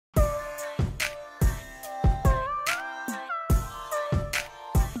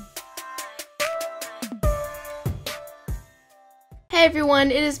Hey everyone,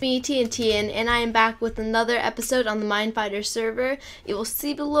 it is me, TNTeon, and I am back with another episode on the MindFighter server. You will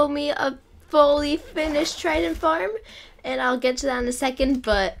see below me a fully finished trident farm, and I'll get to that in a second,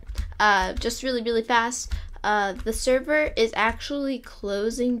 but just really fast. The server is actually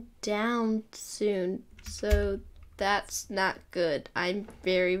closing down soon, so that's not good. I'm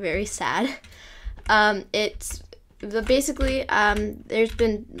very sad. There's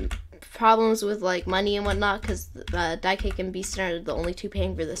been problems with like money and whatnot because Diecake and Beastern are the only two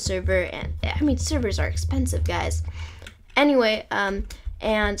paying for the server, and I mean servers are expensive, guys. Anyway,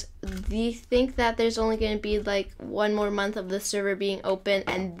 and we think that there's only going to be like one more month of the server being open,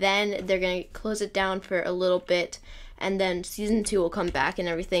 and then they're going to close it down for a little bit, and then season 2 will come back and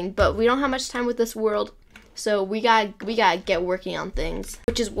everything. But we don't have much time with this world, so we gotta get working on things,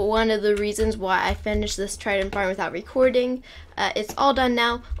 which is one of the reasons why I finished this trident farm without recording. It's all done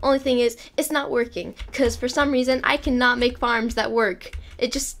now. Only thing is, it's not working because for some reason I cannot make farms that work.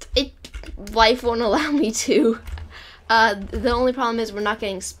 Life won't allow me to. The only problem is we're not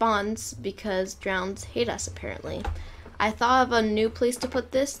getting spawns because drowns hate us apparently. I thought of a new place to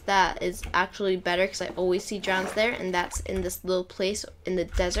put this that is actually better because I always see drowns there, and that's in this little place in the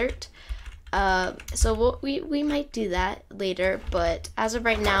desert. So we might do that later, but as of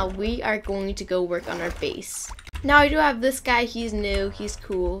right now, we are going to go work on our base. Now I do have this guy. He's new, he's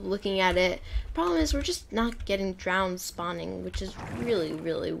cool, looking at it. Problem is we're just not getting drowns spawning, which is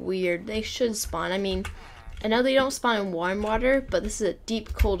really weird. They should spawn. I mean, I know they don't spawn in warm water, but this is a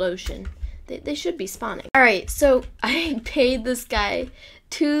deep cold ocean. They should be spawning. Alright, so I paid this guy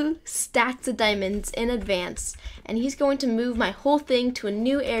 2 stacks of diamonds in advance, and he's going to move my whole thing to a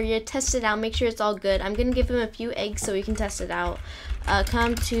new area, test it out, make sure it's all good. I'm gonna give him a few eggs so he can test it out.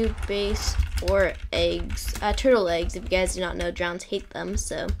 Come to base for eggs, turtle eggs. If you guys do not know, drowns hate them,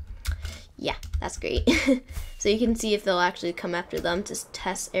 so yeah, that's great. So you can see if they'll actually come after them to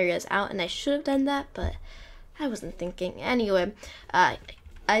test areas out, and I should have done that, but I wasn't thinking. Anyway,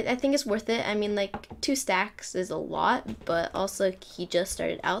 I think it's worth it. I mean, like, 2 stacks is a lot, but also he just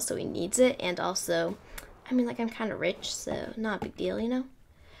started out, so he needs it. And also, I mean, like, I'm kind of rich, so not a big deal, you know?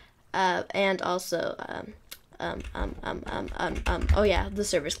 And also, oh yeah, the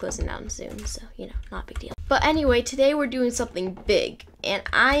server's closing down soon, so, you know, not a big deal. But anyway, today we're doing something big, and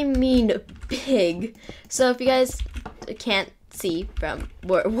I mean big. So if you guys can't see from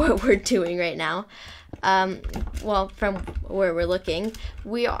what we're doing right now, well, from where we're looking,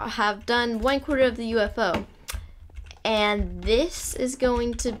 we have done 1/4 of the UFO, and this is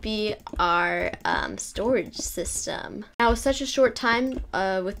going to be our storage system. Now, with such a short time,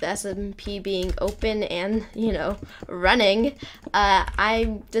 with the SMP being open and, you know, running,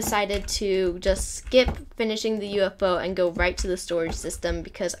 I decided to just skip finishing the UFO and go right to the storage system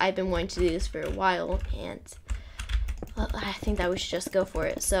because I've been wanting to do this for a while, and well, I think that we should just go for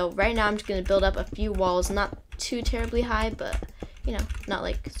it. So right now I'm just going to build up a few walls, not too terribly high, but, you know, not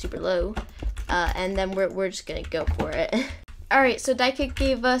like super low. And then we're just going to go for it. Alright, so Diecake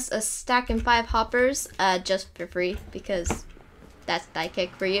gave us a stack and 5 hoppers just for free because that's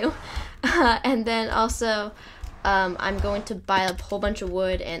Diecake for you. And then also I'm going to buy a whole bunch of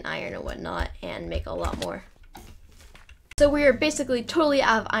wood and iron and whatnot and make a lot more. So we are basically totally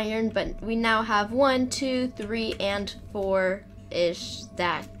out of iron, but we now have 1, 2, 3, and 4-ish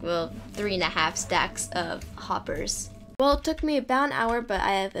stack, well, 3.5 stacks of hoppers. Well, it took me about an hour, but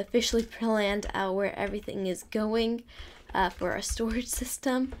I have officially planned out where everything is going for our storage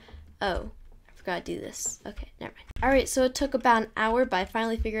system. Oh, I forgot to do this. Okay, never mind. Alright, so it took about an hour, but I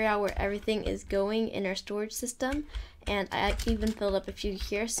finally figured out where everything is going in our storage system. And I even filled up a few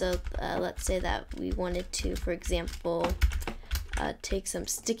here, so let's say that we wanted to, for example, take some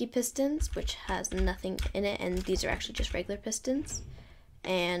sticky pistons, which has nothing in it, and these are actually just regular pistons,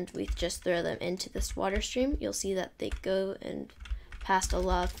 and we just throw them into this water stream. You'll see that they go and past a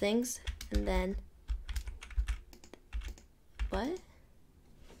lot of things, and then, what?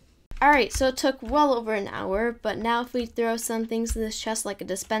 Alright, so it took well over an hour, but now if we throw some things in this chest like a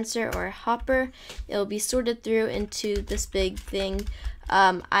dispenser or a hopper, it'll be sorted through into this big thing.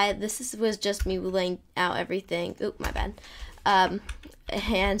 This was just me laying out everything. Oop, my bad.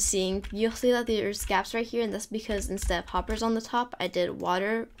 And seeing, you'll see that there's gaps right here, and that's because instead of hoppers on the top, I did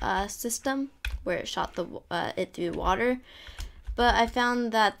water system where it shot it through water. But I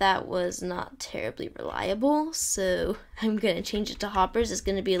found that that was not terribly reliable, so I'm going to change it to hoppers. It's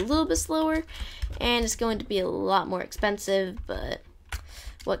going to be a little bit slower, and it's going to be a lot more expensive, but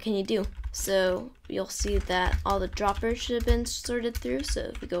what can you do? So you'll see that all the droppers should have been sorted through. So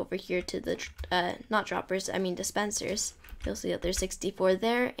if we go over here to the, not droppers, I mean dispensers, you'll see that there's 64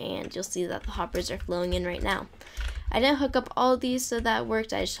 there, and you'll see that the hoppers are flowing in right now. I didn't hook up all of these so that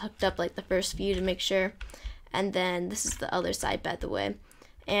worked. I just hooked up like the first few to make sure. And then this is the other side, by the way.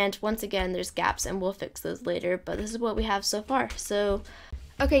 And once again, there's gaps, and we'll fix those later. But this is what we have so far. So,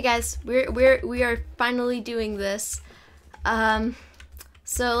 okay, guys, we are finally doing this.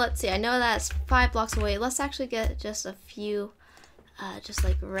 So let's see. I know that's 5 blocks away. Let's actually get just a few, just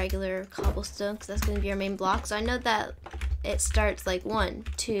like regular cobblestone, because that's going to be our main block. So I know that it starts like 1,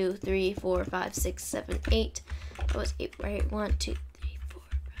 2, 3, 4, 5, 6, 7, 8. It was 8, right? 1, 2, 3, 4,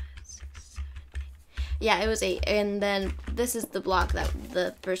 5, 6, 7, 8. Yeah, it was 8. And then this is the block that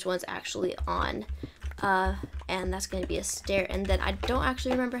the first one's actually on. And that's going to be a stair. And then I don't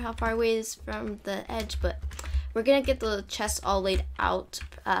actually remember how far away it is from the edge, but we're going to get the chest all laid out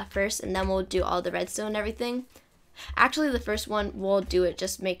first, and then we'll do all the redstone and everything. Actually, the first one, we'll do it,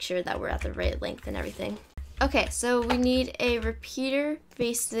 just make sure that we're at the right length and everything. Okay, so we need a repeater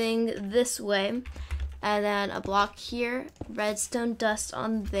facing this way, and then a block here, redstone dust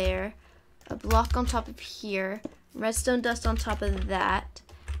on there, a block on top of here, redstone dust on top of that,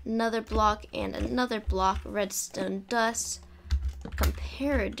 another block and another block, redstone dust,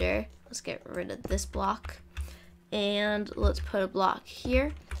 comparator. Let's get rid of this block. And let's put a block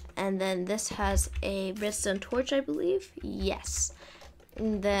here, and then this has a redstone torch, I believe. Yes.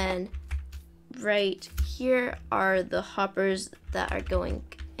 And then right here are the hoppers that are going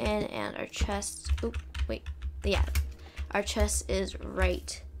in, and our chest. Oh, wait. Yeah, our chest is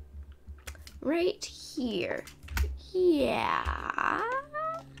right here. Yeah.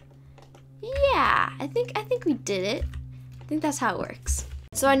 I think we did it. I think that's how it works.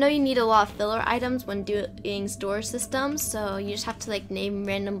 So I know you need a lot of filler items when doing storage systems, so you just have to like name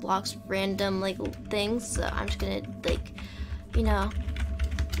random blocks, random like things. So I'm just gonna like, you know,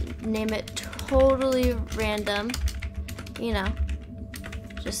 name it totally random, you know,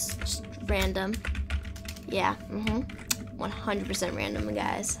 just random. Yeah, 100% random,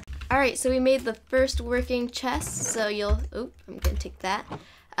 guys. Alright, so we made the first working chest, so I'm gonna take that.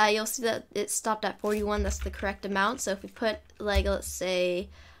 You'll see that it stopped at 41, that's the correct amount. So if we put, like, let's say,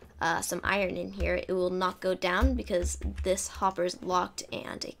 some iron in here, it will not go down because this hopper is locked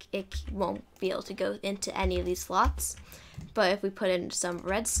and it won't be able to go into any of these slots. But if we put in some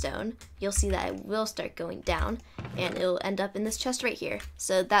redstone, you'll see that it will start going down and it'll end up in this chest right here.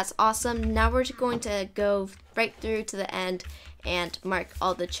 So that's awesome. Now we're just going to go right through to the end and mark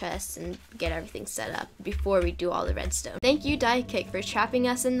all the chests and get everything set up before we do all the redstone. Thank you, DieKick, for trapping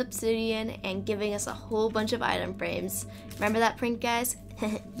us in obsidian and giving us a whole bunch of item frames. Remember that prank, guys?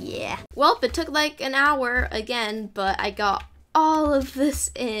 Yeah. Well, it took like an hour again, but I got all of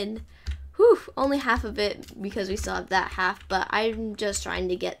this in. Whew, only half of it because we still have that half, but I'm just trying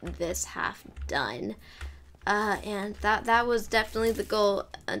to get this half done. And that was definitely the goal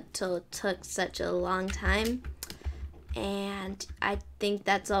until it took such a long time. And I think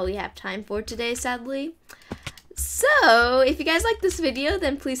that's all we have time for today, sadly. So, if you guys like this video,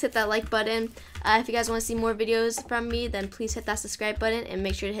 then please hit that like button. If you guys want to see more videos from me, then please hit that subscribe button and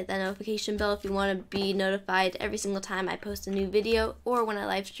make sure to hit that notification bell if you want to be notified every single time I post a new video or when I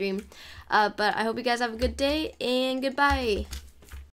live stream. But I hope you guys have a good day, and goodbye.